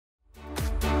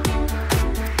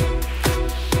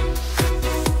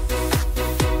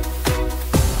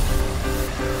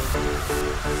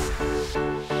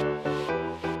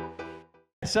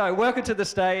So welcome to the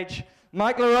stage,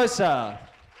 Mike LaRosa.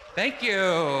 Thank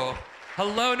you.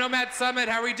 Hello, Nomad Summit.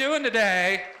 How are we doing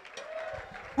today?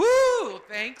 Woo!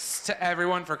 Thanks to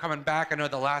everyone for coming back. I know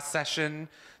the last session,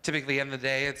 typically end of the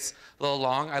day, it's a little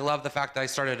long. I love the fact that I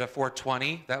started at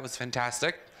 4:20. That was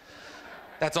fantastic.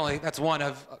 That's one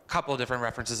of a couple of different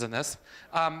references in this.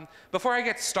 Before I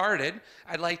get started,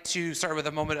 I'd like to start with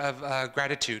a moment of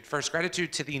gratitude. First,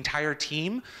 gratitude to the entire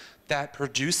team that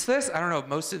produced this. I don't know if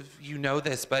most of you know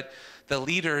this, but the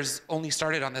leaders only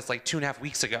started on this like 2.5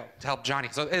 weeks ago to help Johnny.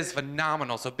 So it is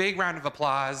phenomenal. So big round of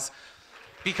applause,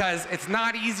 because it's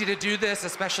not easy to do this,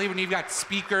 especially when you've got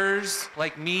speakers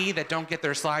like me that don't get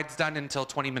their slides done until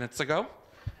 20 minutes ago.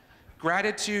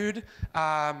 Gratitude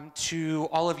to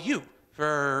all of you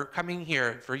for coming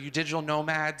here, for you digital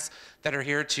nomads that are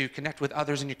here to connect with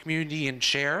others in your community and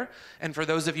share, and for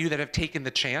those of you that have taken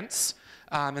the chance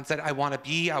and said, I want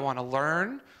to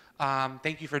learn,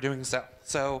 thank you for doing so.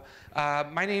 So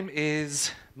my name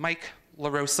is Mike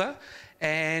LaRosa,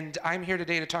 and I'm here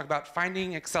today to talk about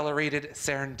finding accelerated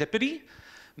serendipity,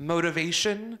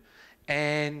 motivation,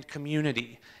 and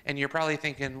community. And you're probably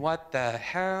thinking, what the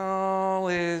hell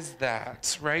is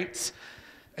that, right?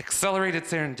 Accelerated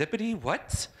serendipity,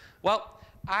 what? Well,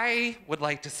 I would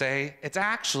like to say it's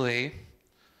actually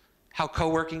how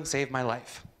co-working saved my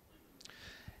life.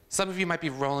 Some of you might be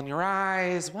rolling your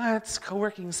eyes. What?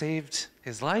 Co-working saved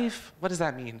his life? What does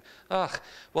that mean? Ugh.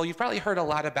 Well, you've probably heard a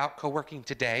lot about co-working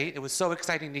today. It was so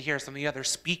exciting to hear some of the other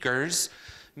speakers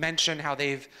mention how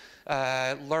they've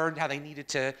learned how they needed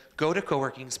to go to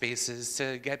co-working spaces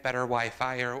to get better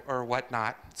Wi-Fi or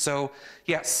whatnot. So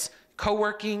yes,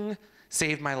 co-working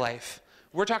saved my life.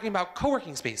 We're talking about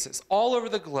co-working spaces all over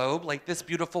the globe, like this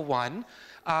beautiful one,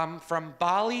 from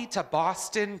Bali to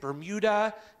Boston,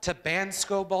 Bermuda to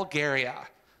Bansko, Bulgaria.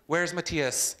 Where's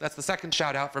Matthias? That's the second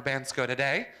shout out for Bansko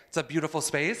today. It's a beautiful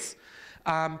space.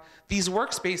 These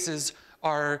workspaces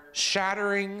are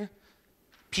shattering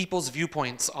people's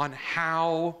viewpoints on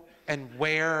how and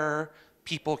where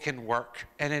people can work.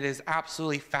 And it is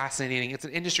absolutely fascinating. It's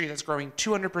an industry that's growing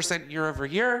 200% year over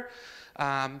year.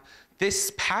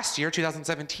 This past year,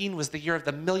 2017, was the year of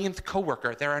the millionth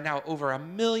coworker. There are now over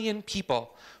 1 million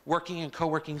people working in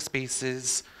co-working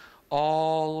spaces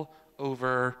all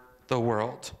over the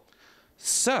world.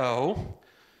 So,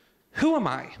 who am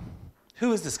I?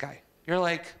 Who is this guy? You're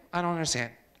like, I don't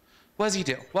understand. What does he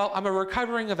do? Well, I'm a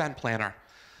recovering event planner.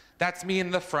 That's me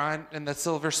in the front in the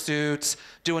silver suit,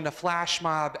 doing a flash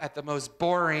mob at the most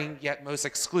boring yet most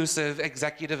exclusive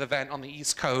executive event on the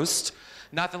East Coast.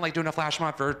 Nothing like doing a flash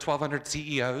mob for 1,200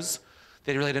 CEOs.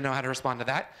 They really didn't know how to respond to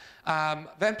that.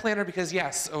 Event planner because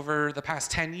yes, over the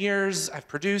past 10 years, I've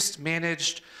produced,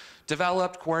 managed,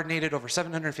 developed, coordinated over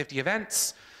 750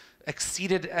 events,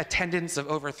 exceeded attendance of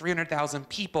over 300,000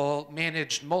 people,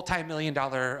 managed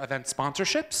multi-million-dollar event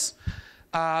sponsorships.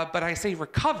 But I say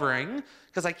recovering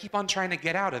because I keep on trying to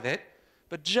get out of it.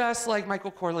 But just like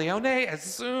Michael Corleone, as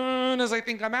soon as I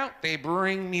think I'm out, they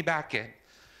bring me back in.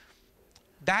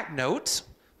 That note,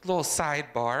 little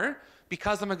sidebar,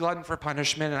 because I'm a glutton for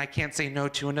punishment and I can't say no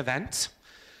to an event,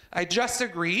 I just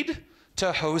agreed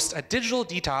to host a digital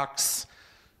detox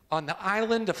on the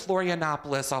island of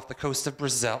Florianopolis off the coast of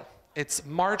Brazil. It's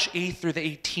March 8th through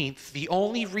the 18th. The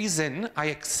only reason I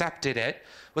accepted it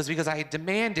was because I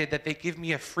demanded that they give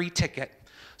me a free ticket.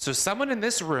 So someone in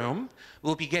this room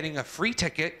will be getting a free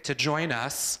ticket to join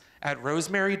us at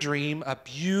Rosemary Dream, a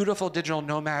beautiful digital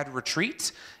nomad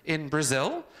retreat in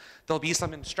Brazil. There'll be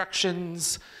some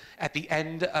instructions at the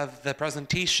end of the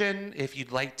presentation if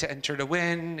you'd like to enter to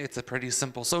win. It's a pretty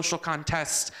simple social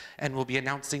contest, and we'll be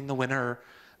announcing the winner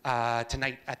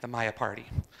tonight at the Maya party.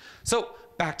 So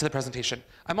back to the presentation.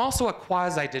 I'm also a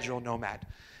quasi-digital nomad.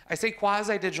 I say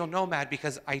quasi-digital nomad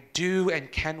because I do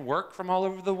and can work from all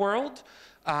over the world,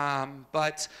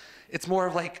 but it's more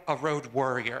of like a road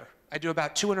warrior. I do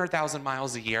about 200,000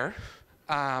 miles a year.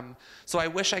 So I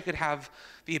wish I could have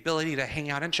the ability to hang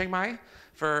out in Chiang Mai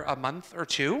for a month or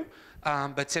two,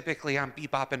 but typically I'm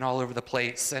bebopping all over the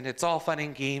place, and it's all fun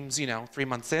and games, 3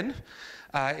 months in,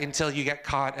 until you get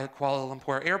caught at Kuala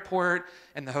Lumpur airport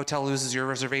and the hotel loses your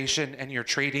reservation and you're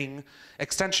trading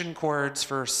extension cords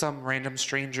for some random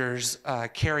stranger's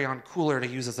carry-on cooler to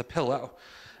use as a pillow.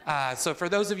 So for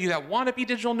those of you that want to be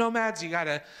digital nomads, you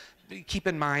gotta keep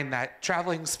in mind that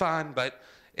traveling's fun, but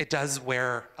it does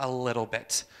wear a little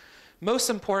bit. Most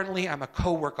importantly, I'm a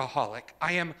co-workaholic.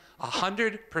 I am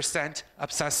 100%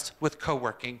 obsessed with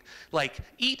co-working. Like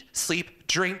eat, sleep,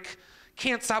 drink,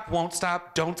 can't stop, won't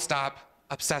stop, don't stop,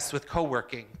 obsessed with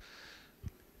co-working.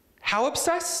 How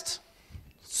obsessed?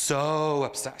 So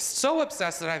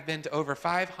obsessed that I've been to over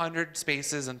 500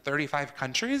 spaces in 35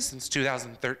 countries since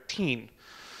 2013.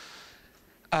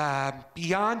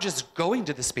 Beyond just going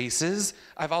to the spaces,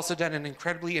 I've also done an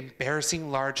incredibly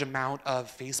embarrassing large amount of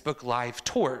Facebook Live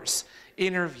tours,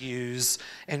 interviews,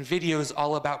 and videos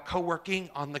all about co-working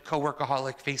on the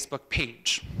Coworkaholic Facebook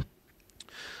page.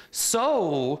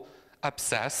 So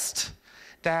obsessed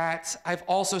that I've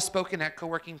also spoken at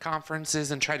co-working conferences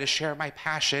and tried to share my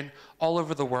passion all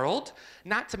over the world,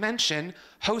 not to mention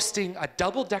hosting a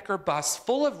double-decker bus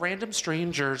full of random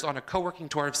strangers on a co-working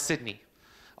tour of Sydney,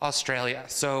 Australia.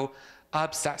 So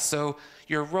obsessed. So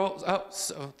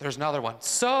so there's another one.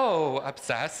 So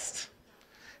obsessed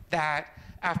that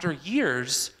after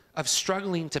years of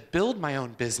struggling to build my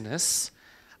own business,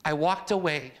 I walked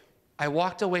away. I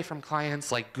walked away from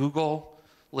clients like Google,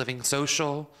 Living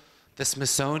Social, the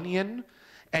Smithsonian,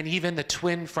 and even the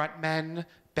twin frontmen,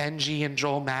 Benji and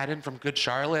Joel Madden from Good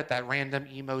Charlotte, that random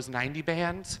emos 90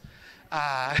 band.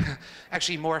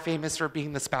 Actually more famous for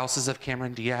being the spouses of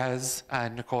Cameron Diaz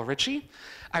and Nicole Richie.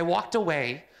 I walked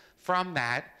away from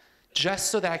that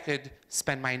just so that I could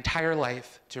spend my entire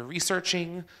life to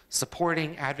researching,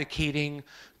 supporting, advocating,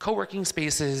 co-working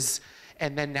spaces,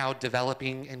 and then now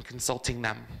developing and consulting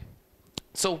them.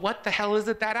 So what the hell is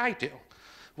it that I do?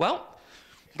 Well,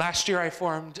 last year I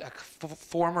formed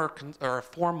a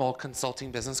formal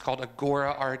consulting business called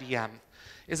Agora RDM.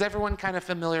 Is everyone kind of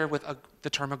familiar with the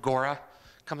term agora?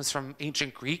 It comes from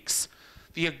ancient Greeks.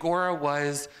 The agora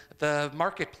was the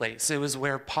marketplace. It was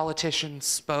where politicians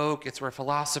spoke. It's where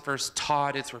philosophers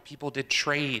taught. It's where people did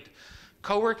trade.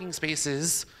 Co-working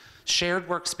spaces, shared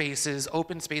workspaces,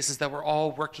 open spaces that we're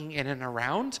all working in and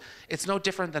around. It's no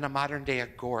different than a modern day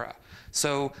agora.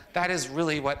 So that is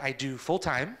really what I do full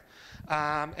time.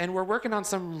 And we're working on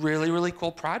some really, really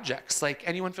cool projects. Like,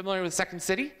 anyone familiar with Second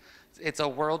City? It's a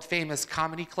world famous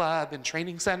comedy club and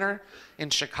training center in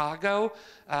Chicago.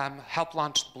 Helped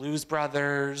launch Blues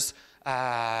Brothers,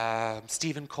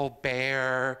 Stephen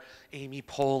Colbert, Amy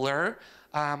Poehler.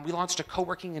 We launched a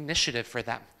co-working initiative for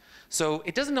them. So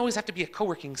it doesn't always have to be a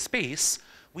co-working space.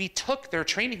 We took their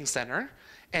training center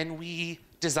and we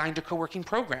designed a co-working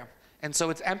program. And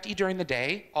so it's empty during the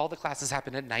day. All the classes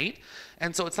happen at night.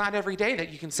 And so it's not every day that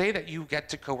you can say that you get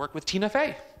to co-work with Tina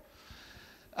Fey.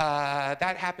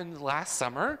 That happened last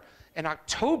summer. In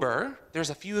October, there's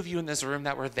a few of you in this room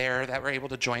that were there that were able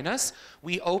to join us.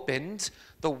 We opened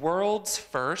the world's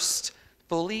first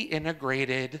fully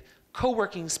integrated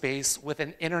co-working space with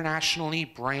an internationally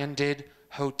branded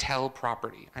hotel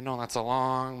property. I know that's a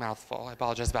long mouthful. I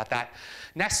apologize about that.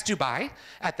 Nest Dubai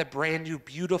at the brand new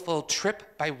beautiful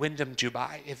Trip by Wyndham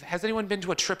Dubai. Has anyone been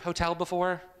to a Trip hotel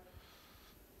before?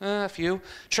 A few.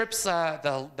 Trip's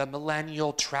the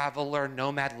millennial traveler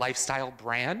nomad lifestyle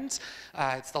brand.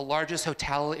 It's the largest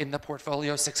hotel in the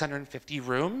portfolio, 650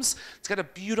 rooms. It's got a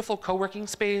beautiful co-working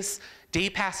space. Day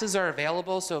passes are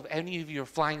available, so if any of you are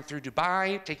flying through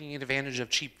Dubai, taking advantage of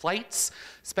cheap flights,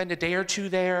 spend a day or two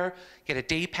there, get a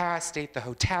day pass, stay at the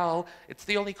hotel. It's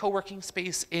the only co-working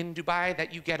space in Dubai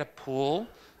that you get a pool,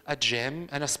 a gym,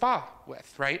 and a spa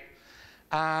with, right?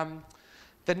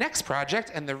 The next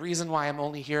project, and the reason why I'm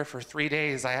only here for 3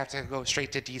 days, I have to go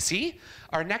straight to DC.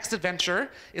 Our next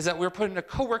adventure is that we're putting a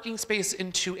co-working space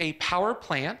into a power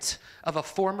plant of a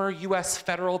former US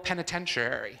federal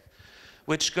penitentiary,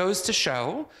 which goes to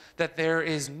show that there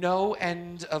is no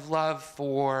end of love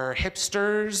for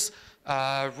hipsters,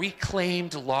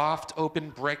 reclaimed loft, open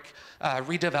brick,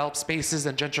 redeveloped spaces,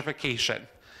 and gentrification.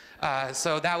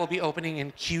 So that will be opening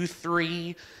in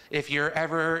Q3. If you're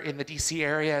ever in the DC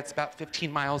area, it's about 15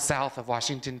 miles south of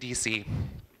Washington, DC.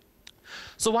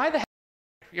 So why the heck?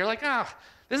 You're like,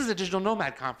 this is a digital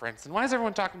nomad conference, and why is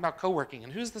everyone talking about co-working,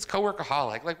 and who's this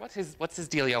co-workaholic? Like, what's his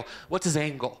dealio? What's his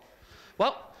angle?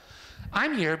 Well,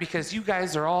 I'm here because you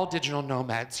guys are all digital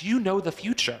nomads. You know the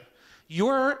future.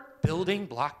 You're building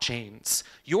blockchains.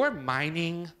 You're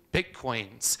mining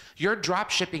Bitcoins. You're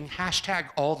drop shipping hashtag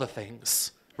all the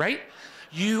things, right?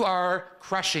 You are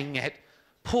crushing it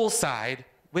poolside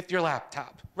with your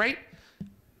laptop, right?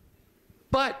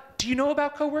 But do you know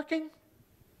about co-working?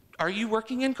 Are you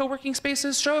working in co-working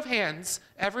spaces? Show of hands,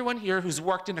 everyone here who's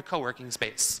worked in a co-working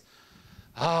space.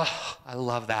 Oh, I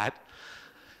love that.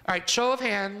 All right, show of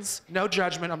hands, no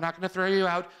judgment, I'm not gonna throw you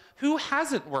out. Who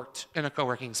hasn't worked in a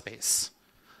co-working space?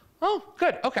 Oh,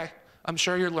 good, okay. I'm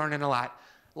sure you're learning a lot.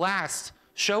 Last,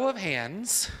 show of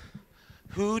hands,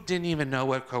 who didn't even know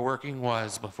what co-working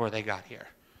was before they got here?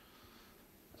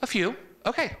 A few,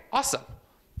 okay, awesome.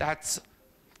 That's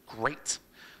great.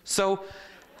 So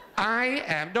I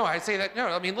say that, no,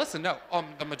 I mean, listen, no,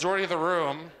 the majority of the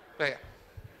room,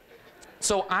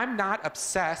 So I'm not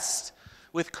obsessed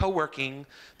with co-working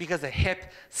because of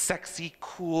hip, sexy,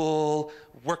 cool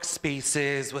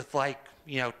workspaces with like,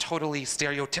 totally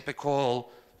stereotypical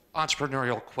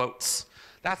entrepreneurial quotes.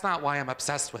 That's not why I'm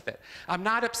obsessed with it. I'm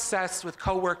not obsessed with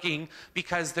co-working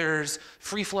because there's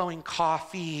free-flowing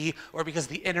coffee or because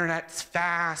the internet's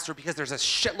fast or because there's a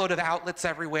shitload of outlets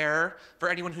everywhere. For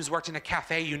anyone who's worked in a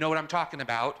cafe, you know what I'm talking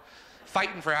about.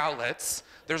 Fighting for outlets.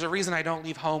 There's a reason I don't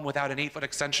leave home without an 8-foot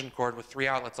extension cord with 3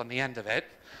 outlets on the end of it.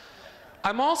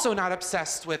 I'm also not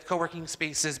obsessed with co-working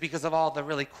spaces because of all the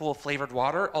really cool flavored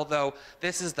water, although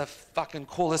this is the fucking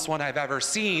coolest one I've ever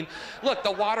seen. Look,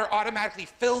 the water automatically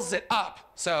fills it up.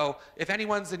 So if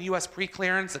anyone's in US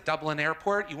pre-clearance at Dublin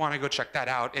Airport, you want to go check that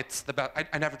out. It's the best.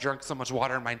 I never drank so much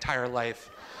water in my entire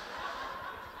life.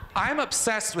 I'm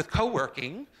obsessed with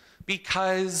co-working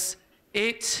because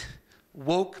it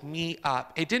woke me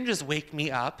up. It didn't just wake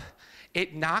me up,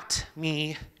 it knocked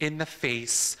me in the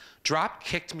face, drop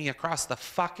kicked me across the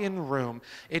fucking room.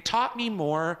 It taught me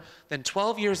more than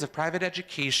 12 years of private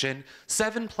education,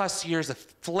 7+ years of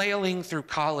flailing through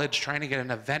college trying to get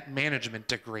an event management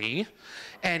degree,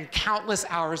 and countless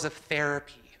hours of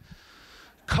therapy.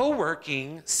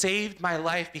 Co-working saved my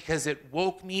life because it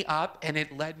woke me up and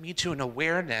it led me to an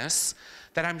awareness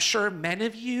that I'm sure many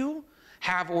of you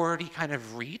have already kind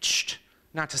of reached,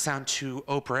 not to sound too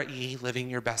Oprah-y, living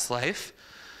your best life.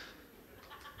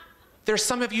 There's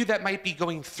some of you that might be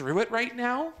going through it right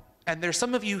now, and there's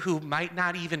some of you who might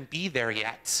not even be there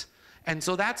yet. And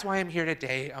so that's why I'm here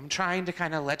today. I'm trying to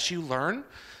kind of let you learn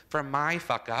from my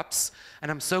fuck-ups, and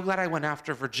I'm so glad I went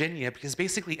after Virginia because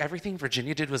basically everything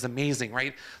Virginia did was amazing,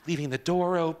 right? Leaving the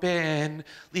door open,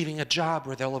 leaving a job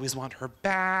where they'll always want her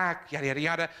back, yada, yada,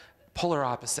 yada. Polar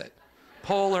opposite.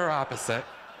 Polar opposite.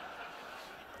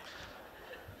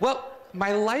 Well,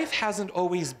 my life hasn't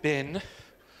always been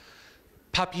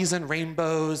puppies and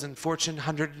rainbows and Fortune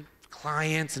 100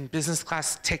 clients and business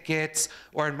class tickets,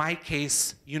 or in my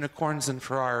case, unicorns and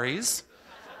Ferraris.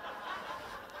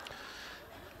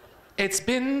 It's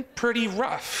been pretty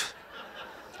rough.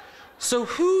 So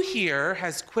who here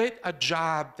has quit a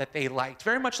job that they liked?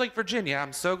 Very much like Virginia.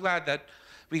 I'm so glad that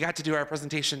we got to do our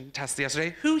presentation test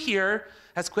yesterday. Who here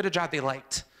has quit a job they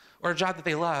liked or a job that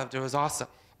they loved? It was awesome.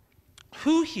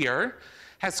 Who here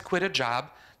has quit a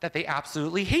job that they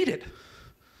absolutely hated?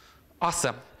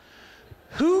 Awesome.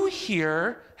 Who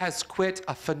here has quit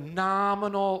a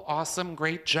phenomenal, awesome,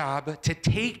 great job to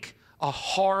take a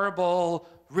horrible,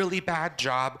 really bad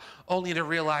job only to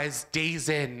realize days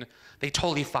in they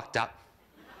totally fucked up?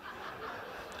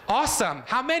 Awesome.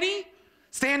 How many?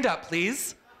 Stand up,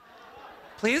 please.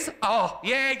 Please? Oh,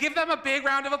 yay. Give them a big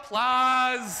round of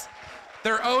applause.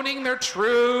 They're owning their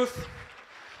truth.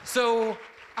 So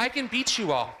I can beat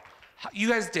you all. You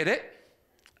guys did it.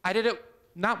 I did it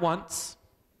not once,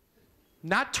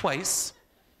 not twice,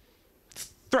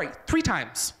 three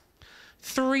times.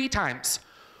 3 times.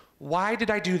 Why did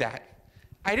I do that?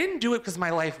 I didn't do it because my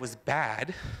life was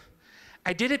bad.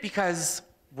 I did it because,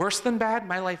 worse than bad,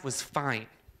 my life was fine.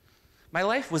 My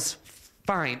life was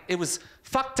fine. It was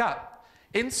fucked up,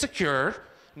 insecure,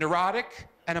 neurotic,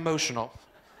 and emotional.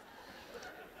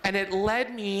 And it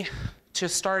led me to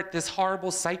start this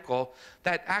horrible cycle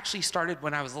that actually started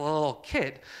when I was a little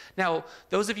kid. Now,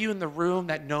 those of you in the room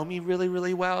that know me really,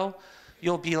 really well,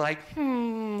 you'll be like,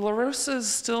 LaRosa's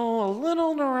still a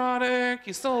little neurotic,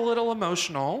 he's still a little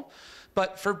emotional.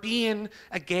 But for being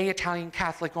a gay Italian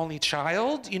Catholic only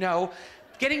child,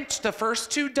 getting the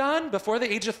first 2 done before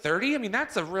the age of 30, I mean,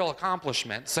 that's a real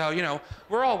accomplishment. So,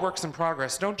 we're all works in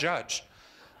progress, don't judge.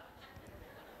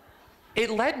 It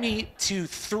led me to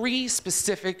 3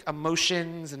 specific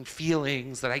emotions and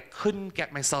feelings that I couldn't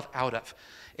get myself out of.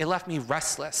 It left me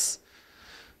restless,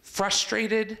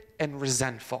 frustrated, and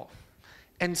resentful.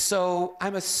 And so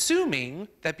I'm assuming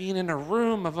that being in a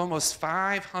room of almost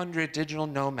 500 digital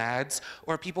nomads,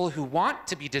 or people who want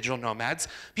to be digital nomads,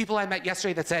 people I met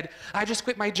yesterday that said, I just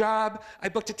quit my job, I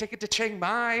booked a ticket to Chiang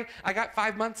Mai, I got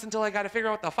 5 months until I gotta figure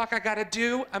out what the fuck I gotta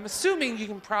do. I'm assuming you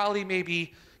can probably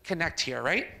maybe connect here,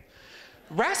 right?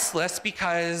 Restless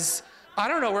because I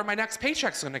don't know where my next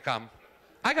paycheck's gonna come.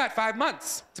 I got 5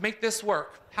 months to make this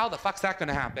work. How the fuck's that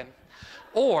gonna happen?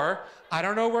 Or I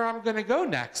don't know where I'm gonna go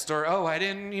next. Or, oh, I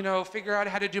didn't, figure out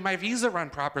how to do my visa run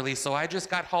properly, so I just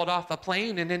got hauled off a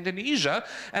plane in Indonesia,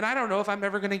 and I don't know if I'm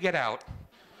ever gonna get out.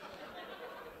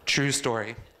 True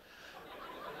story.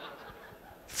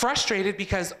 Frustrated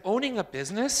because owning a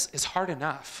business is hard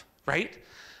enough, right?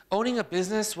 Owning a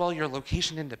business while you're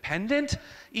location independent,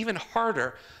 even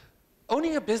harder.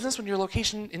 Owning a business when you're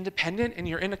location independent and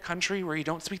you're in a country where you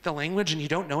don't speak the language and you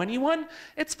don't know anyone,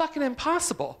 it's fucking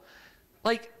impossible.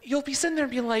 Like, you'll be sitting there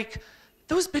and being like,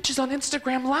 those bitches on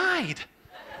Instagram lied.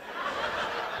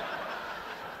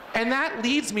 And that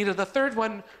leads me to the third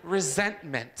one,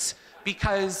 resentment.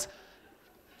 Because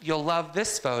you'll love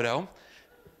this photo.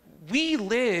 We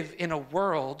live in a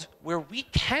world where we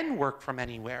can work from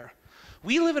anywhere.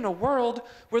 We live in a world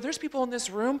where there's people in this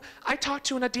room I talk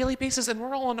to on a daily basis, and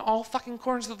we're all in all fucking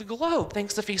corners of the globe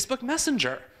thanks to Facebook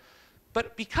Messenger.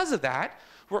 But because of that,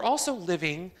 we're also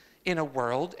living in a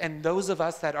world, and those of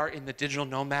us that are in the digital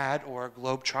nomad or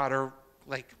globetrotter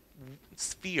like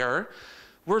sphere,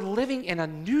 we're living in a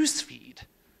news feed,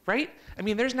 right? I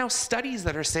mean, there's now studies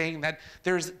that are saying that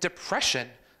there's depression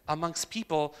amongst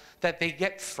people that they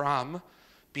get from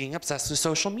being obsessed with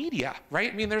social media,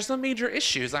 right? I mean, there's some major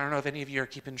issues. I don't know if any of you are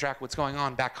keeping track of what's going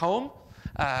on back home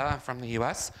from the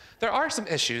US. There are some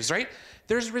issues, right?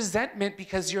 There's resentment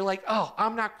because you're like, oh,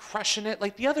 I'm not crushing it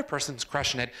like the other person's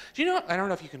crushing it. Do you know, I don't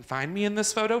know if you can find me in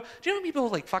this photo. Do you know when people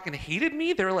like fucking hated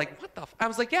me? They were like, what the I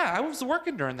was like, yeah, I was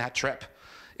working during that trip.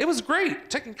 It was great,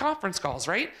 taking conference calls,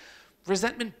 right?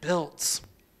 Resentment builds.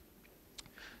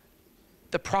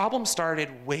 The problem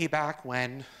started way back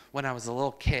when I was a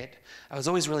little kid. I was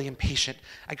always really impatient.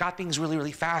 I got things really,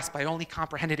 really fast, but I only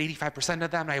comprehended 85%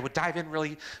 of them, and I would dive in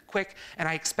really quick, and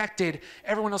I expected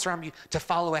everyone else around me to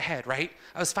follow ahead, right?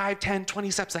 I was 5, 10,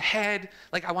 20 steps ahead.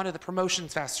 Like, I wanted the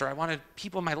promotions faster. I wanted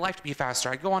people in my life to be faster.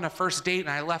 I'd go on a first date, and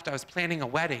I left. I was planning a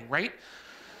wedding, right?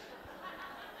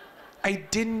 I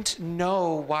didn't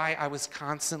know why I was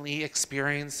constantly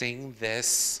experiencing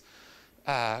this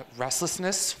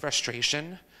restlessness,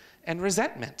 frustration, and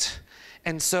resentment.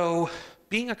 And so,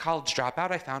 being a college dropout,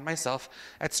 I found myself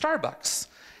at Starbucks.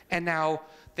 And now,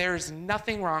 there's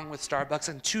nothing wrong with Starbucks,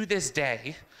 and to this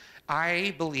day,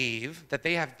 I believe that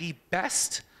they have the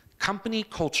best company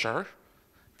culture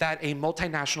that a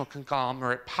multinational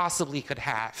conglomerate possibly could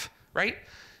have, right?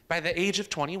 By the age of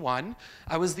 21,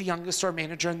 I was the youngest store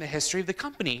manager in the history of the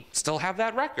company. Still have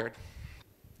that record.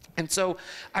 And so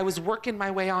I was working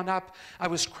my way on up, I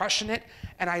was crushing it,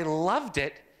 and I loved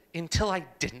it until I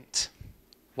didn't.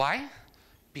 Why?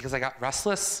 Because I got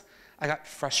restless, I got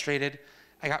frustrated,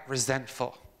 I got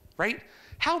resentful, right?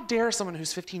 How dare someone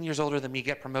who's 15 years older than me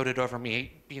get promoted over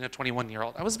me being a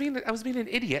 21-year-old? I was being an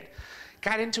idiot.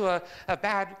 Got into a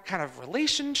bad kind of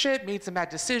relationship, made some bad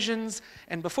decisions,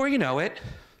 and before you know it,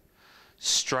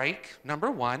 strike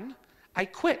number one, I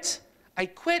quit. I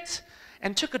quit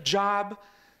and took a job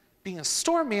being a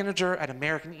store manager at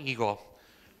American Eagle.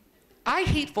 I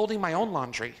hate folding my own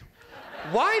laundry.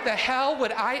 Why the hell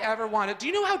would I ever want it? Do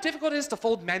you know how difficult it is to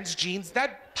fold men's jeans?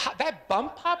 That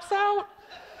bump pops out.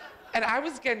 And I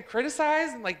was getting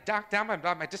criticized and like docked down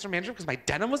by my district manager because my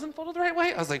denim wasn't folded the right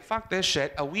way. I was like, fuck this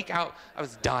shit. A week out, I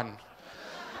was done.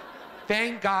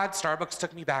 Thank God Starbucks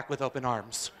took me back with open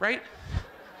arms, right?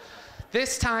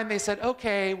 This time they said,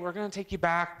 okay, we're gonna take you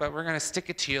back, but we're gonna stick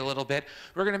it to you a little bit.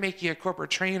 We're gonna make you a corporate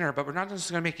trainer, but we're not just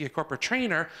gonna make you a corporate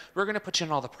trainer, we're gonna put you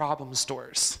in all the problem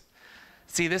stores.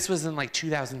 See, this was in like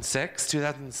 2006,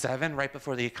 2007, right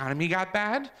before the economy got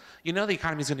bad. You know the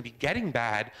economy's gonna be getting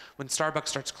bad when Starbucks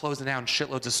starts closing down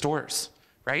shitloads of stores,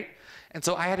 right? And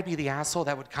so I had to be the asshole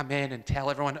that would come in and tell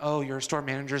everyone, oh, your store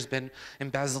manager's been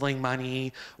embezzling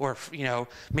money or, you know,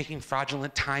 making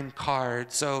fraudulent time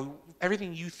cards. So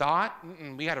everything you thought,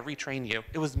 we got to retrain you.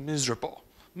 It was miserable,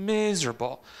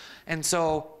 miserable. And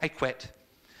so I quit.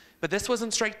 But this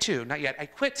wasn't strike two, not yet. I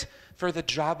quit for the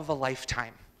job of a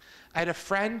lifetime. I had a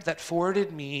friend that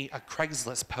forwarded me a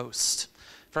Craigslist post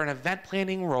for an event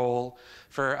planning role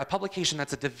for a publication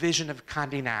that's a division of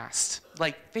Condé Nast.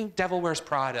 Like, think Devil Wears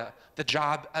Prada, the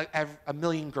job a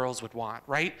million girls would want,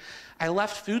 right? I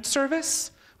left food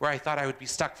service, where I thought I would be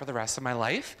stuck for the rest of my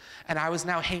life, and I was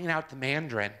now hanging out at the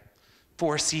Mandarin,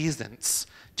 4 seasons,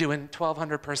 doing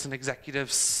 1,200-person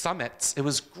executive summits. It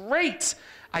was great.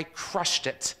 I crushed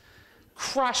it.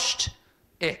 Crushed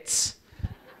it.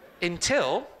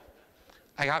 Until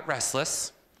I got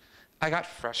restless, I got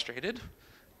frustrated,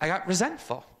 I got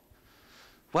resentful.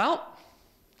 Well,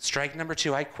 strike number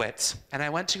 2, I quit. And I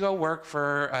went to go work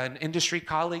for an industry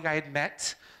colleague I had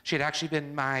met. She had actually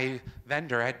been my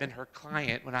vendor. I had been her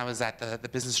client when I was at the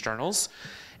business journals.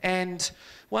 And,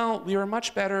 well, we were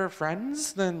much better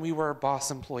friends than we were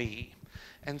boss employee.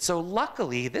 And so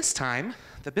luckily, this time,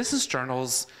 the business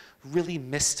journals really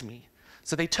missed me.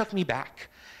 So they took me back.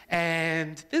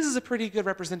 And this is a pretty good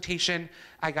representation.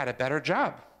 I got a better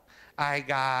job. I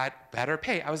got better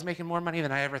pay. I was making more money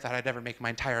than I ever thought I'd ever make in my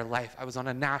entire life. I was on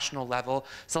a national level,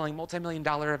 selling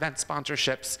multi-million-dollar event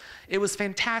sponsorships. It was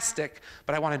fantastic,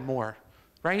 but I wanted more,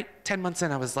 right? 10 months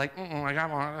in, I was like, I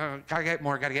got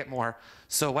more, gotta get more.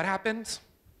 So what happened?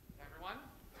 Everyone?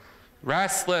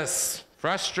 Restless,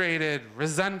 frustrated,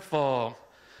 resentful.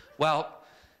 Well,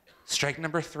 strike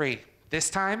number 3.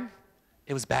 This time,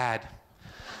 it was bad.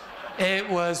 It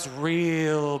was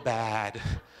real bad.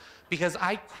 Because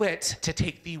I quit to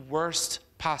take the worst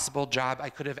possible job I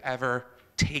could have ever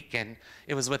taken.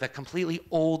 It was with a completely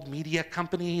old media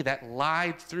company that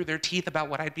lied through their teeth about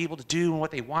what I'd be able to do and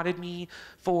what they wanted me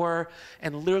for.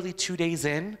 And literally 2 days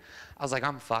in, I was like,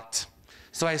 I'm fucked.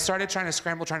 So I started trying to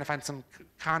scramble, trying to find some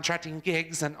contracting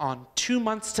gigs. And on 2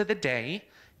 months to the day,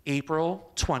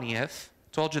 April 20th,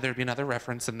 told you there'd be another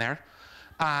reference in there.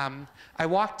 I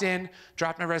walked in,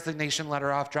 dropped my resignation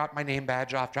letter off, dropped my name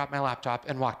badge off, dropped my laptop,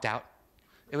 and walked out.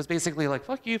 It was basically like,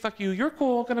 fuck you, you're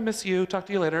cool, gonna miss you, talk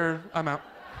to you later, I'm out.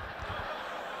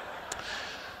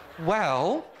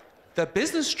 Well, the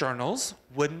business journals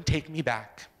wouldn't take me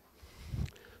back.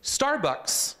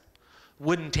 Starbucks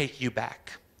wouldn't take you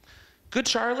back. Good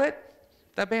Charlotte,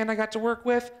 that band I got to work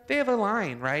with, they have a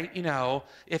line, right? You know,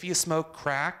 if you smoke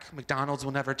crack, McDonald's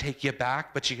will never take you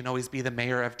back, but you can always be the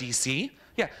mayor of DC.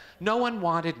 Yeah, no one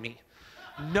wanted me.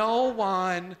 No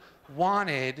one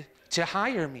wanted to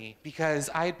hire me because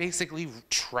I had basically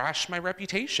trashed my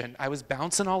reputation. I was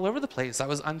bouncing all over the place. I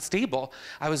was unstable.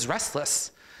 I was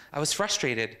restless. I was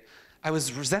frustrated. I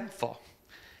was resentful.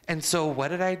 And so what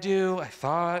did I do?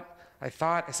 I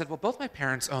said, well, both my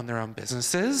parents own their own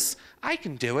businesses. I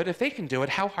can do it. If they can do it,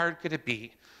 how hard could it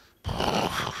be?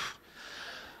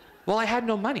 Well, I had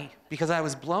no money because I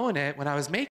was blowing it when I was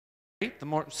making. The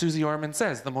more, Susie Orman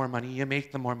says, the more money you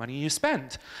make, the more money you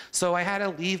spend. So I had to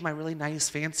leave my really nice,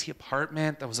 fancy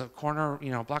apartment that was a corner, you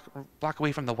know, block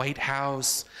away from the White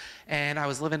House. And I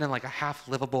was living in like a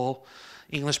half-livable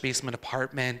English basement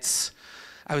apartment.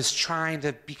 I was trying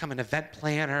to become an event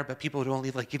planner, but people would only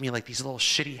like give me like these little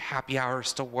shitty happy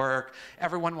hours to work.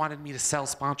 Everyone wanted me to sell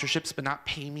sponsorships, but not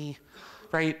pay me,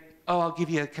 right? Oh, I'll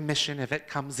give you a commission if it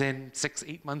comes in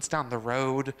 6-8 months down the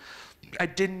road. I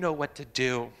didn't know what to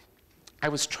do. I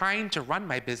was trying to run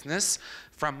my business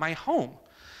from my home.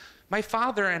 My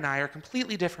father and I are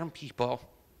completely different people.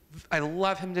 I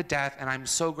love him to death, and I'm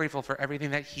so grateful for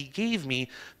everything that he gave me,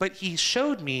 but he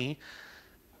showed me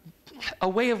a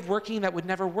way of working that would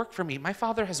never work for me. My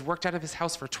father has worked out of his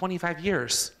house for 25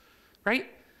 years, right?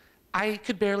 I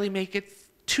could barely make it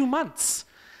 2 months.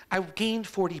 I gained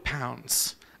 40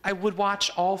 pounds. I would watch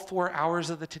all 4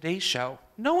 hours of the Today Show.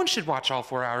 No one should watch all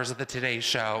 4 hours of the Today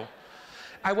Show.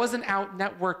 I wasn't out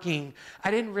networking.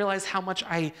 I didn't realize how much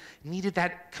I needed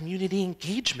that community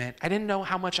engagement. I didn't know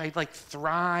how much I like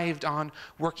thrived on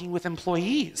working with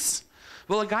employees.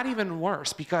 Well, it got even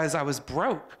worse because I was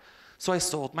broke. So I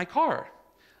sold my car.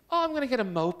 Oh, I'm gonna get a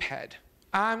moped.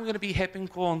 I'm gonna be hip and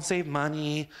cool and save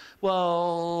money.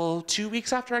 Well, 2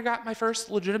 weeks after I got my first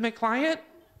legitimate client,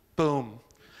 boom.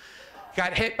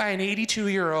 Got hit by an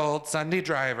 82-year-old Sunday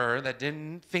driver that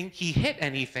didn't think he hit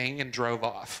anything and drove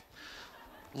off.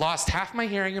 Lost half my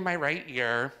hearing in my right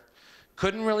ear,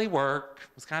 couldn't really work,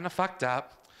 was kind of fucked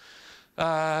up.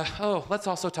 Let's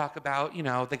also talk about, you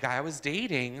know, the guy I was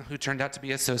dating who turned out to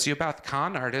be a sociopath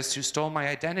con artist who stole my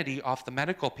identity off the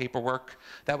medical paperwork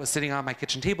that was sitting on my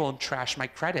kitchen table and trashed my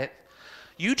credit.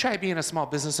 You try being a small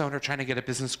business owner trying to get a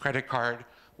business credit card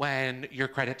when your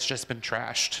credit's just been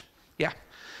trashed. Yeah,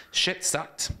 shit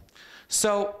sucked.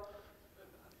 So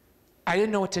I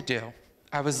didn't know what to do.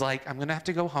 I was like, I'm gonna have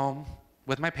to go home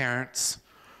with my parents.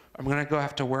 I'm gonna go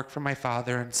have to work for my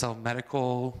father and sell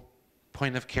medical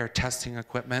point of care testing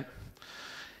equipment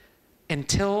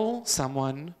until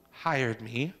someone hired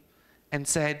me and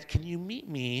said, can you meet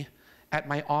me at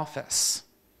my office,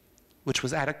 which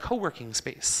was at a co-working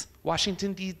space,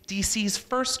 Washington, D.C.'s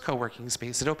first co-working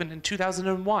space. It opened in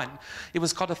 2001. It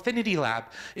was called Affinity Lab.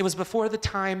 It was before the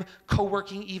time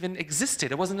co-working even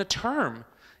existed. It wasn't a term.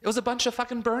 It was a bunch of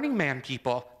fucking Burning Man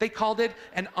people. They called it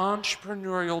an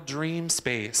entrepreneurial dream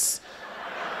space.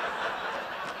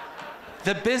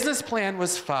 The business plan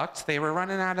was fucked. They were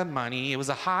running out of money. It was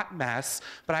a hot mess.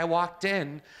 But I walked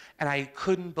in and I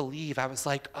couldn't believe. I was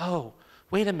like, oh,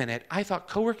 wait a minute. I thought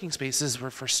co-working spaces were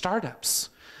for startups.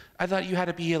 I thought you had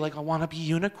to be like a wannabe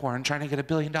unicorn trying to get $1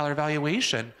 billion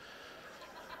valuation.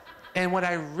 And what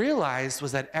I realized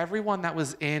was that everyone that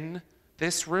was in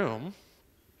this room,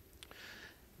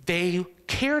 they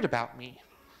cared about me.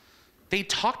 They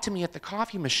talked to me at the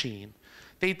coffee machine.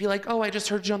 They'd be like, oh, I just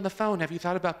heard you on the phone. Have you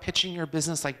thought about pitching your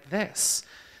business like this?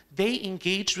 They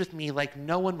engaged with me like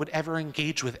no one would ever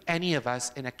engage with any of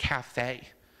us in a cafe,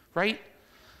 right?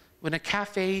 In a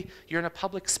cafe, you're in a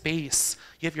public space.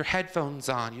 You have your headphones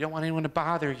on. You don't want anyone to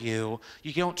bother you.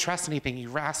 You don't trust anything.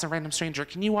 You ask a random stranger,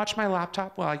 can you watch my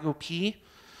laptop while I go pee?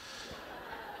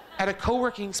 At a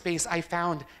co-working space, I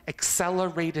found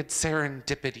accelerated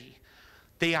serendipity.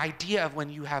 the idea of when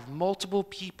you have multiple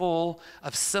people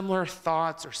of similar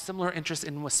thoughts or similar interests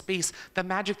in a space, the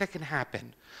magic that can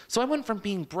happen. So I went from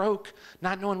being broke,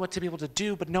 not knowing what to be able to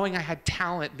do, but knowing I had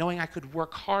talent, knowing I could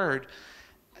work hard.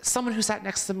 Someone who sat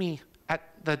next to me at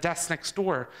the desk next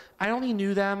door, I only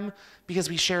knew them because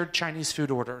we shared Chinese food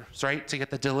orders, right, to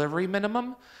get the delivery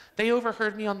minimum. They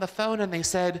overheard me on the phone and they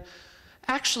said,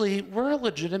 actually, we're a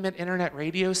legitimate internet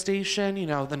radio station, you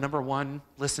know, the #1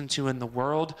 listened to in the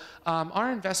world.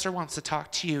 Our investor wants to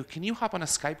talk to you. Can you hop on a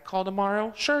Skype call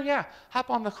tomorrow? Sure, yeah, hop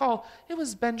on the call. It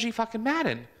was Benji fucking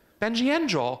Madden, Benji and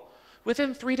Joel.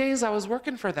 Within 3 days, I was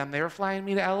working for them. They were flying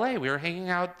me to LA. We were hanging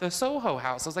out at the Soho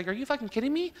house. I was like, are you fucking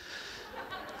kidding me?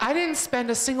 I didn't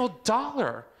spend a single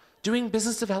dollar doing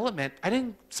business development. I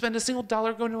didn't spend a single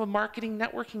dollar going to a marketing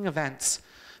networking events.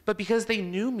 But because they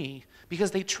knew me,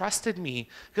 because they trusted me,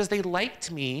 because they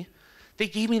liked me, they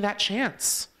gave me that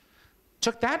chance.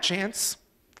 Took that chance,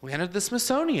 landed the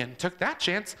Smithsonian. Took that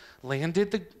chance,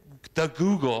 landed the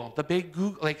Google, the big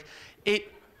Google. Like,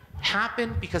 it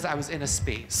happened because I was in a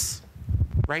space,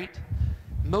 right?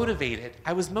 Motivated.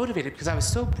 I was motivated because I was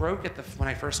so broke when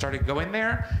I first started going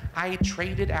there, I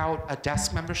traded out a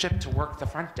desk membership to work the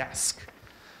front desk.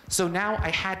 So now I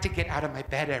had to get out of my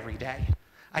bed every day.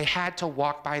 I had to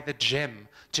walk by the gym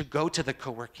to go to the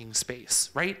co-working space,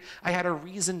 right? I had a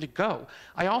reason to go.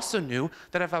 I also knew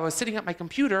that if I was sitting at my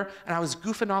computer and I was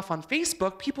goofing off on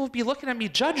Facebook, people would be looking at me,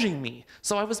 judging me.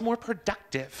 So I was more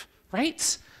productive,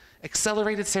 right?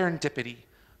 Accelerated serendipity,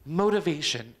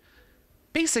 motivation,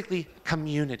 basically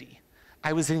community.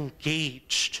 I was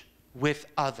engaged with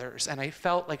others and I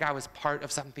felt like I was part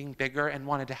of something bigger and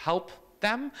wanted to help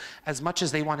them as much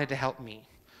as they wanted to help me.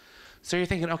 So you're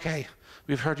thinking, okay,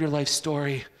 we've heard your life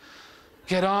story.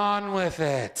 Get on with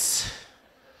it.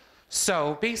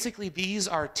 So basically, these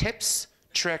are tips,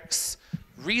 tricks,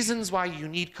 reasons why you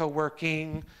need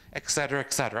co-working, et cetera,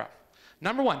 et cetera.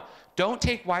 #1, don't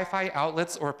take Wi-Fi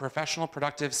outlets or a professional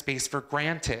productive space for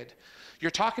granted.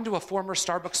 You're talking to a former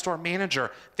Starbucks store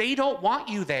manager. They don't want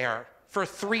you there for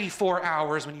 3-4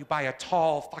 hours when you buy a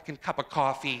tall fucking cup of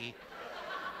coffee.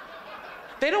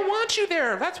 They don't want you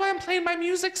there. That's why I'm playing my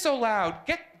music so loud.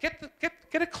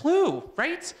 Get a clue,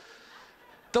 right?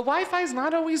 The Wi-Fi is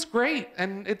not always great,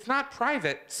 and it's not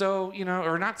private, so, you know,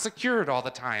 or not secured all the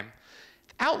time.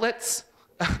 Outlets,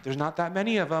 there's not that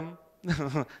many of them.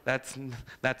 That's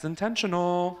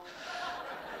intentional.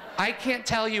 I can't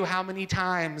tell you how many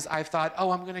times I've thought, oh,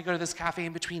 I'm gonna go to this cafe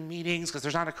in between meetings because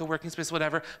there's not a co-working space,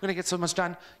 whatever. I'm gonna get so much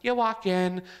done. You walk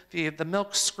in, the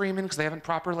milk's screaming because they haven't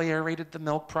properly aerated the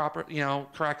milk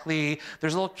correctly.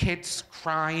 There's little kids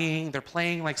crying. They're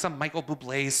playing like some Michael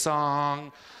Bublé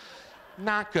song.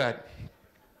 Not good.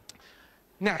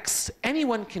 Next,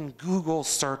 anyone can Google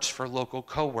search for local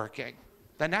co-working.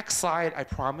 The next slide, I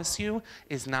promise you,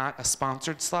 is not a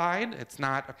sponsored slide. It's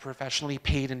not a professionally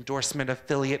paid endorsement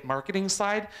affiliate marketing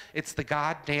slide. It's the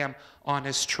goddamn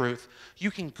honest truth.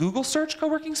 You can Google search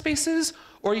co-working spaces,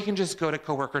 or you can just go to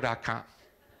coworker.com.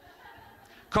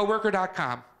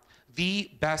 Coworker.com, the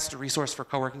best resource for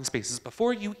co-working spaces.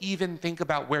 Before you even think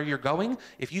about where you're going,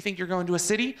 if you think you're going to a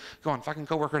city, go on fucking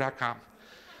coworker.com.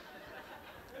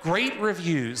 Great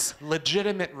reviews,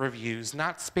 legitimate reviews,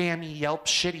 not spammy Yelp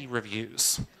shitty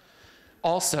reviews.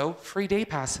 Also, free day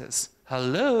passes.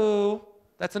 Hello,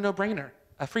 that's a no-brainer.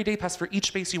 A free day pass for each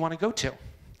space you want to go to.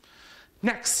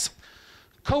 Next,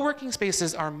 co-working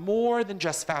spaces are more than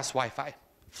just fast Wi-Fi,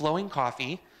 flowing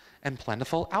coffee, and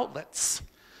plentiful outlets.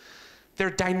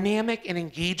 They're dynamic and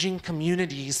engaging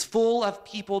communities full of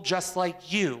people just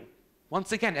like you.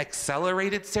 Once again,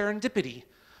 accelerated serendipity,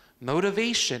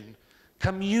 motivation,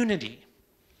 community.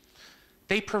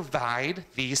 They provide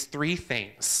these 3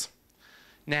 things.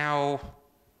 Now,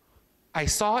 I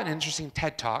saw an interesting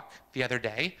TED Talk the other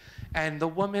day, and the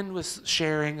woman was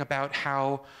sharing about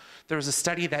how there was a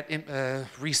study that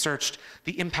researched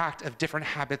the impact of different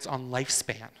habits on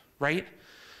lifespan, right?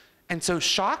 And so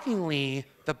shockingly,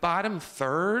 the bottom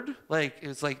third,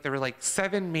 there were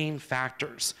 7 main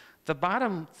factors. The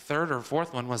bottom third or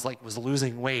fourth one was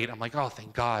losing weight. I'm like, oh,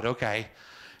 thank God, okay.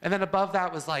 And then above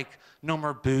that was no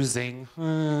more boozing,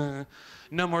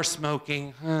 no more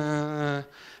smoking.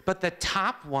 But the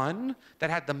top one that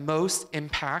had the most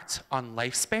impact on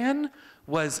lifespan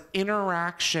was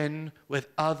interaction with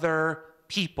other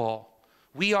people.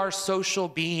 We are social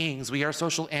beings. We are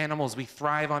social animals. We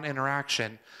thrive on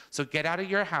interaction. So get out of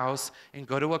your house and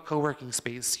go to a co-working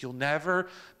space. You'll never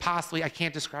possibly, I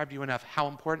can't describe to you enough how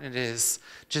important it is.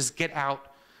 Just get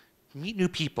out, meet new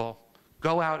people,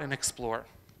 go out and explore.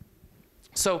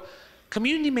 So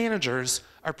community managers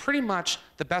are pretty much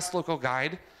the best local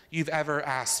guide you've ever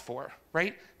asked for,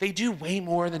 right? They do way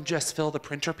more than just fill the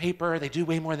printer paper. They do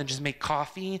way more than just make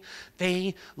coffee.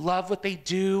 They love what they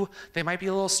do. They might be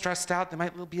a little stressed out. They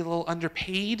might be a little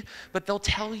underpaid, but they'll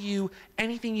tell you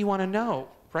anything you want to know,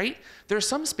 right? There are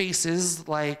some spaces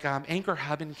like Anchor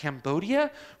Hub in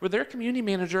Cambodia where their community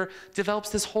manager develops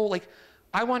this whole like,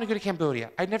 I want to go to Cambodia.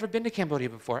 I'd never been to Cambodia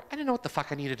before. I didn't know what the fuck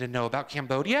I needed to know about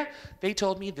Cambodia. They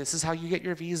told me this is how you get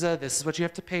your visa. This is what you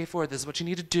have to pay for. This is what you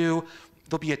need to do.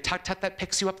 There'll be a tut-tut that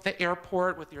picks you up at the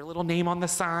airport with your little name on the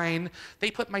sign. They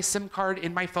put my SIM card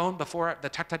in my phone before the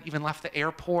tut-tut even left the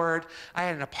airport. I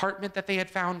had an apartment that they had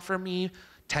found for me,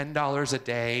 $10 a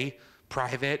day,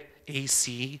 private,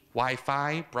 AC,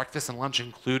 Wi-Fi, breakfast and lunch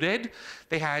included.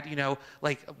 They had, you know,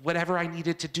 like whatever I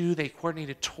needed to do. They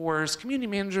coordinated tours. Community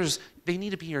managers, they need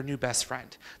to be your new best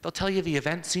friend. They'll tell you the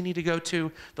events you need to go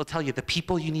to. They'll tell you the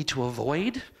people you need to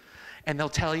avoid. And they'll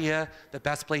tell you the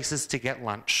best places to get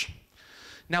lunch.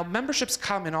 Now, memberships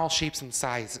come in all shapes and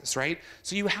sizes, right?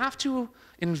 So you have to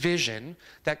envision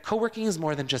that co-working is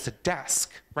more than just a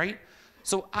desk, right?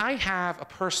 So I have a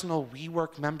personal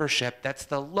WeWork membership that's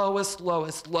the lowest,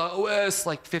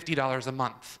 like $50 a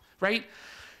month, right?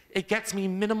 It gets me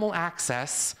minimal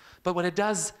access, but what it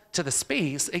does to the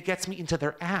space, it gets me into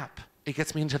their app. It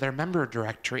gets me into their member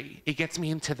directory. It gets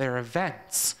me into their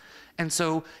events. And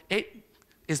so it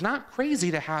is not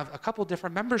crazy to have a couple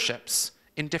different memberships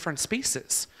in different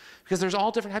spaces, because there's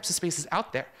all different types of spaces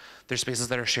out there. There's spaces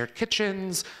that are shared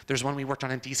kitchens. There's one we worked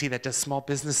on in DC that does small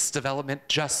business development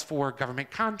just for government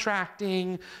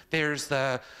contracting. There's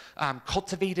the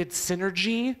Cultivated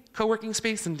Synergy co-working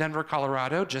space in Denver,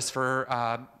 Colorado, just for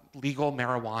legal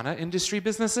marijuana industry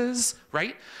businesses,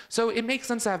 right? So it makes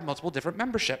sense to have multiple different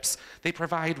memberships. They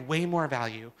provide way more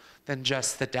value than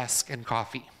just the desk and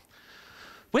coffee.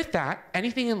 With that,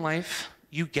 anything in life,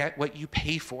 you get what you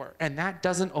pay for, and that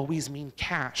doesn't always mean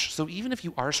cash. So even if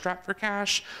you are strapped for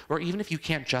cash, or even if you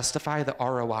can't justify the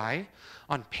ROI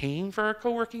on paying for a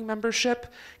co-working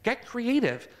membership, get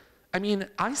creative. I mean,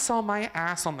 I saw my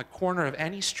ass on the corner of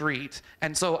any street,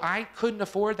 and so I couldn't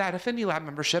afford that Affinity Lab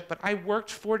membership, but I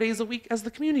worked 4 days a week as the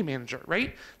community manager,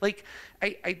 right? Like,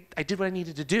 I did what I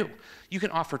needed to do. You can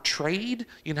offer trade,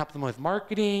 you can help them with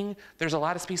marketing. There's a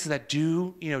lot of spaces that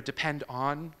do, you know, depend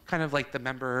on kind of like the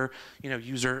member, you know,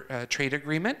 user trade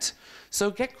agreement.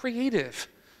 So get creative,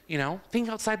 you know, think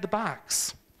outside the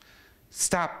box.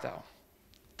 Stop though.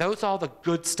 That's all the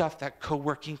good stuff that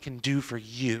co-working can do for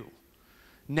you.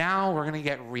 Now we're gonna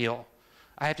get real.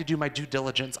 I have to do my due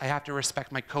diligence. I have to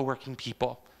respect my co-working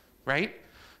people, right?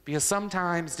 Because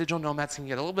sometimes digital nomads can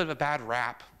get a little bit of a bad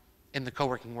rap in the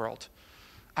co-working world.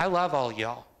 I love all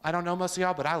y'all. I don't know most of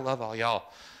y'all, but I love all y'all.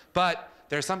 But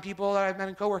there's some people that I've met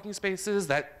in co-working spaces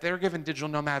that they're giving digital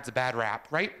nomads a bad rap,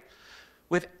 right?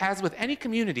 As with any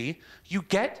community, you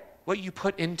get what you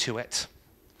put into it.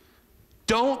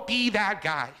 Don't be that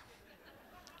guy.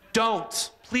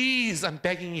 Don't. Please, I'm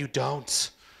begging you,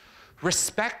 don't.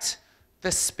 Respect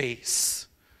the space.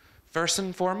 First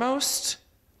and foremost,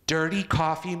 dirty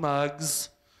coffee mugs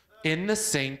in the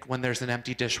sink when there's an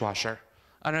empty dishwasher.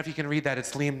 I don't know if you can read that,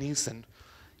 it's Liam Neeson.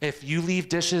 If you leave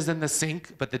dishes in the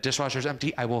sink, but the dishwasher's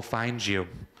empty, I will find you.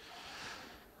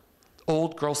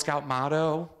 Old Girl Scout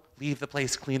motto, leave the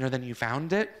place cleaner than you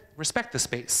found it. Respect the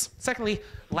space. Secondly,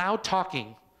 loud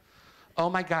talking. Oh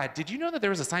my God, did you know that there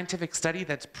was a scientific study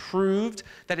that's proved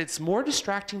that it's more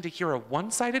distracting to hear a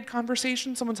one-sided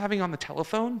conversation someone's having on the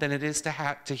telephone than it is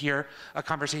to hear a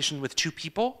conversation with two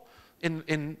people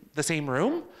in the same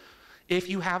room? If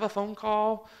you have a phone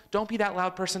call, don't be that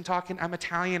loud person talking. I'm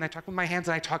Italian, I talk with my hands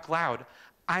and I talk loud.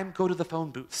 Go to the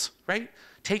phone booths, right?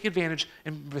 Take advantage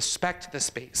and respect the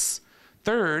space.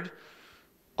 Third,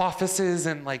 offices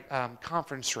and like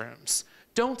conference rooms.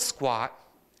 Don't squat.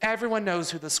 Everyone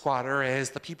knows who the squatter is.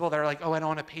 The people that are like, oh, I don't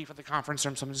want to pay for the conference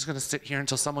room, so I'm just going to sit here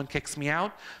until someone kicks me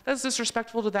out. That's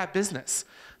disrespectful to that business.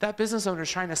 That business owner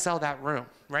is trying to sell that room,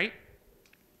 right?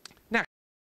 Next,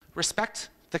 respect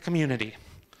the community.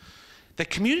 The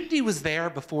community was there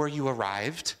before you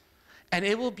arrived, and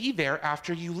it will be there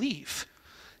after you leave.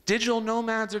 Digital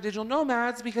nomads are digital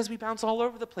nomads because we bounce all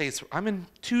over the place. I'm in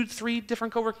 2-3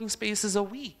 different co-working spaces a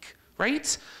week,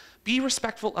 right? Be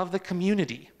respectful of the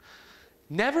community.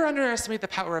 Never underestimate the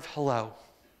power of hello.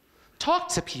 Talk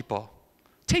to people.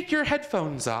 Take your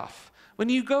headphones off. When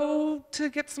you go to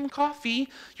get some coffee,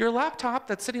 your laptop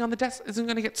that's sitting on the desk isn't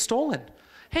gonna get stolen.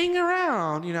 Hang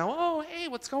around, you know, oh, hey,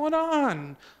 what's going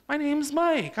on? My name's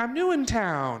Mike, I'm new in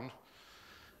town.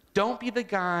 Don't be the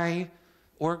guy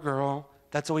or girl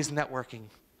that's always networking.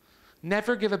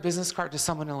 Never give a business card to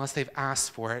someone unless they've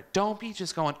asked for it. Don't be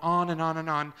just going on and on and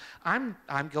on.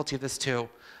 I'm guilty of this too.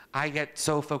 I get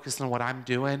so focused on what I'm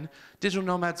doing. Digital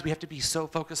nomads, we have to be so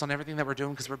focused on everything that we're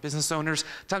doing because we're business owners.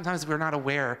 Sometimes we're not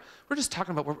aware. We're just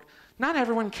talking about, not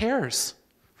everyone cares,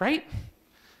 right?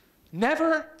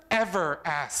 Never, ever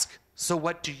ask, so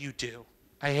what do you do?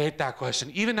 I hate that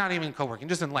question. Not even co-working,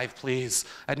 just in life, please.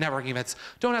 At networking events,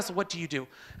 don't ask, what do you do?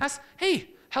 Ask, hey,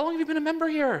 how long have you been a member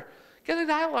here? Get a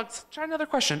dialogue, try another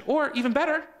question. Or even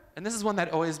better, and this is one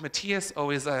that Matthias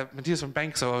from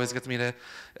Bankso always gets me to,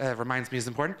 reminds me is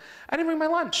important. I didn't bring my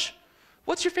lunch.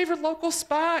 What's your favorite local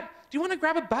spot? Do you want to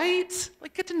grab a bite?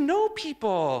 Like, get to know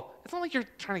people. It's not like you're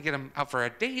trying to get them out for a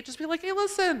date. Just be like, hey,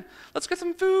 listen, let's get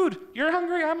some food. You're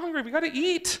hungry, I'm hungry, we gotta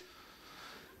eat.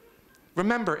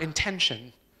 Remember,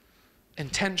 intention.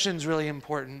 Intention's really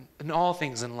important in all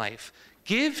things in life.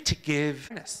 Give to give.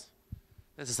 This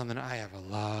is something I have a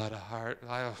lot of heart.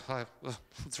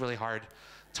 It's really hard.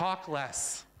 Talk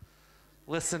less,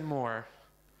 listen more.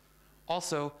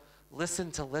 Also,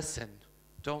 listen to listen.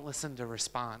 Don't listen to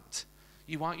respond.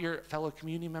 You want your fellow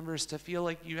community members to feel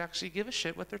like you actually give a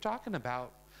shit what they're talking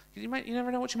about. You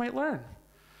never know what you might learn.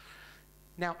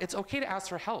 Now, it's okay to ask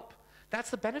for help. That's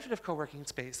the benefit of co-working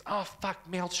space. Oh, fuck,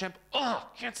 MailChimp. Oh,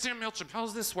 can't stand MailChimp. How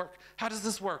does this work? How does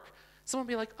this work? Someone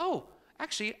will be like, oh,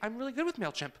 actually, I'm really good with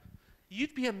MailChimp.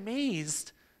 You'd be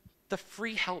amazed the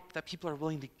free help that people are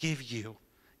willing to give you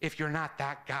if you're not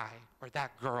that guy or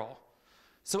that girl.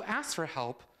 So ask for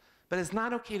help, but it's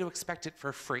not okay to expect it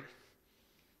for free.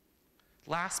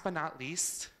 Last but not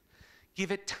least,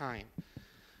 give it time.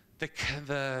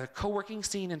 The co-working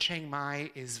scene in Chiang Mai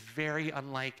is very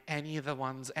unlike any of the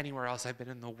ones anywhere else I've been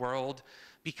in the world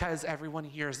because everyone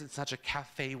here is in such a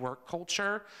cafe work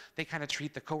culture. They kind of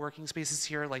treat the co-working spaces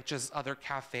here like just other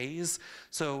cafes.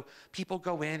 So people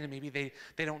go in and maybe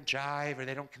they don't jive or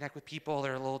they don't connect with people,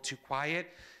 they're a little too quiet.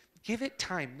 Give it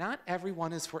time. Not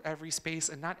everyone is for every space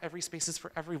and not every space is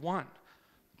for everyone.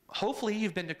 Hopefully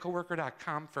you've been to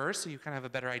coworker.com first so you kind of have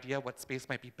a better idea what space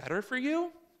might be better for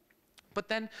you. But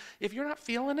then if you're not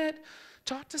feeling it,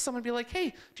 talk to someone and be like,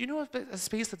 hey, do you know a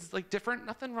space that's like different?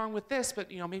 Nothing wrong with this, but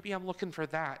maybe I'm looking for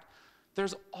that.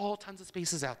 There's all tons of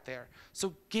spaces out there.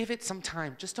 So give it some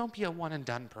time. Just don't be a one and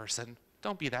done person.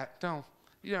 Don't be that. Don't,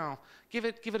 give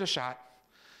it a shot.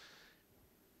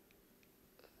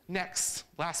 Next,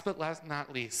 last but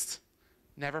not least,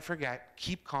 never forget,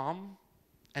 keep calm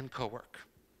and co-work.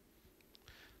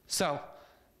 So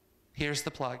here's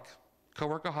the plug.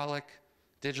 Coworkaholic,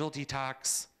 Digital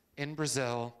Detox in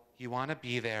Brazil. You want to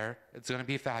be there. It's going to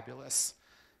be fabulous.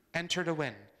 Enter to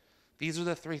win. These are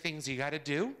the 3 things you got to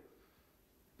do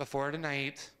before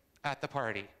tonight at the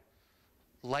party.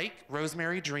 Like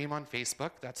Rosemary Dream on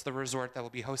Facebook. That's the resort that will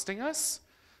be hosting us.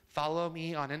 Follow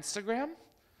me on Instagram.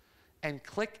 And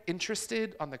click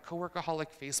interested on the Coworkaholic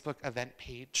Facebook event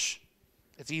page.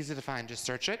 It's easy to find, just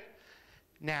search it.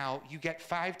 Now, you get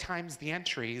 5 times the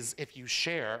entries if you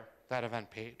share that event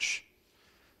page.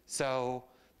 So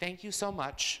thank you so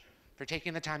much for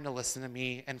taking the time to listen to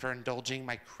me and for indulging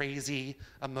my crazy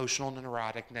emotional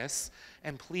neuroticness.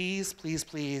 And please, please,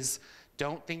 please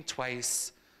don't think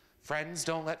twice. Friends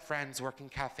don't let friends work in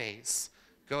cafes.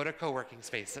 Go to co-working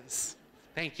spaces.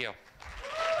 Thank you.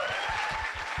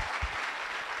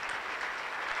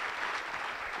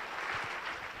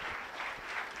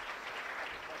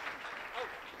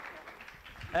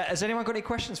 Has anyone got any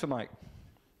questions for Mike?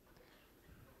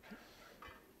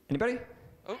 Anybody?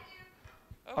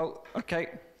 Oh,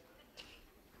 okay.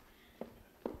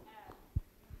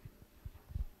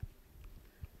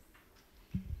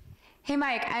 Hey,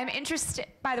 Mike, I'm interested,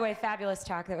 by the way, fabulous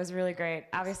talk. That was really great.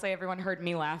 Obviously, everyone heard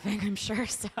me laughing, I'm sure.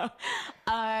 So,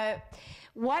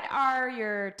 what are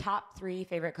your top 3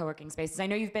 favorite co-working spaces? I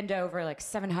know you've been to over like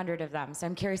 700 of them, so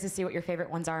I'm curious to see what your favorite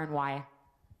ones are and why.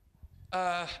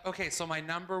 Okay, so my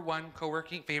number 1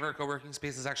 favorite co-working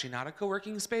space is actually not a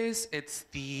co-working space. It's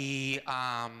the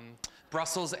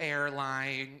Brussels Airways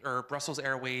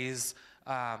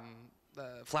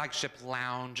flagship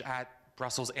lounge at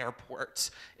Brussels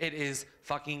Airport. It is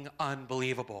fucking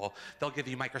unbelievable. They'll give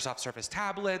you Microsoft Surface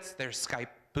tablets. There's Skype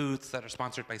booths that are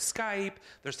sponsored by Skype.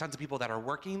 There's tons of people that are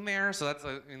working there. So that's,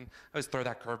 I always throw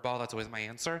that curveball. That's always my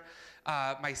answer.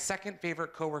 My second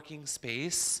favorite co-working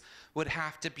space would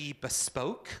have to be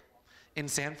Bespoke in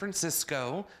San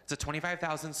Francisco. It's a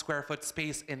 25,000 square foot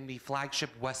space in the flagship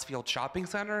Westfield Shopping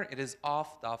Center. It is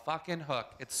off the fucking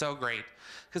hook. It's so great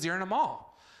because you're in a mall.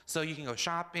 So you can go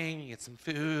shopping, you get some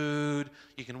food,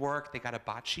 you can work. They got a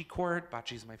bocce court.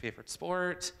 Bocce is my favorite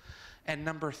sport. And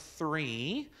number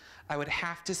 3, I would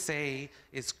have to say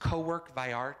is Cowork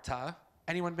Vallarta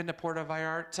Anyone been to Puerto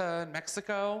Vallarta,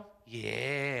 Mexico?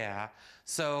 Yeah.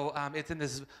 So it's in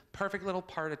this perfect little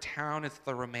part of town. It's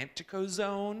the Romantico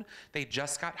zone. They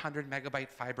just got 100 megabyte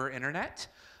fiber internet.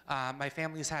 My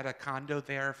family's had a condo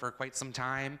there for quite some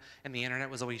time, and the internet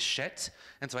was always shit,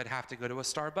 and so I'd have to go to a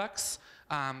Starbucks.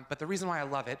 But the reason why I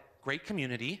love it, great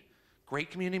community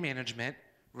management,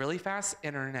 really fast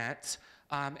internet,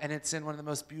 and it's in one of the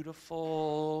most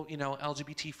beautiful,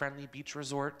 LGBT-friendly beach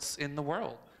resorts in the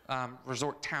world,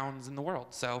 resort towns in the world.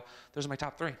 So those are my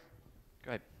top 3.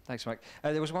 Great. Thanks, Mike.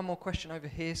 There was one more question over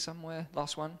here somewhere.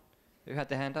 Last one. Who had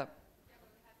their hand up?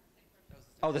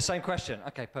 Oh, the same question.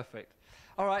 Okay, perfect.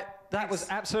 All right. That was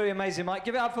absolutely amazing, Mike.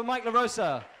 Give it up for Mike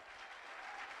LaRosa.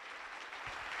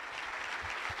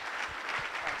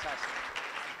 Fantastic.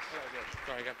 Very good.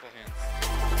 Sorry, I got full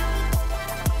hands.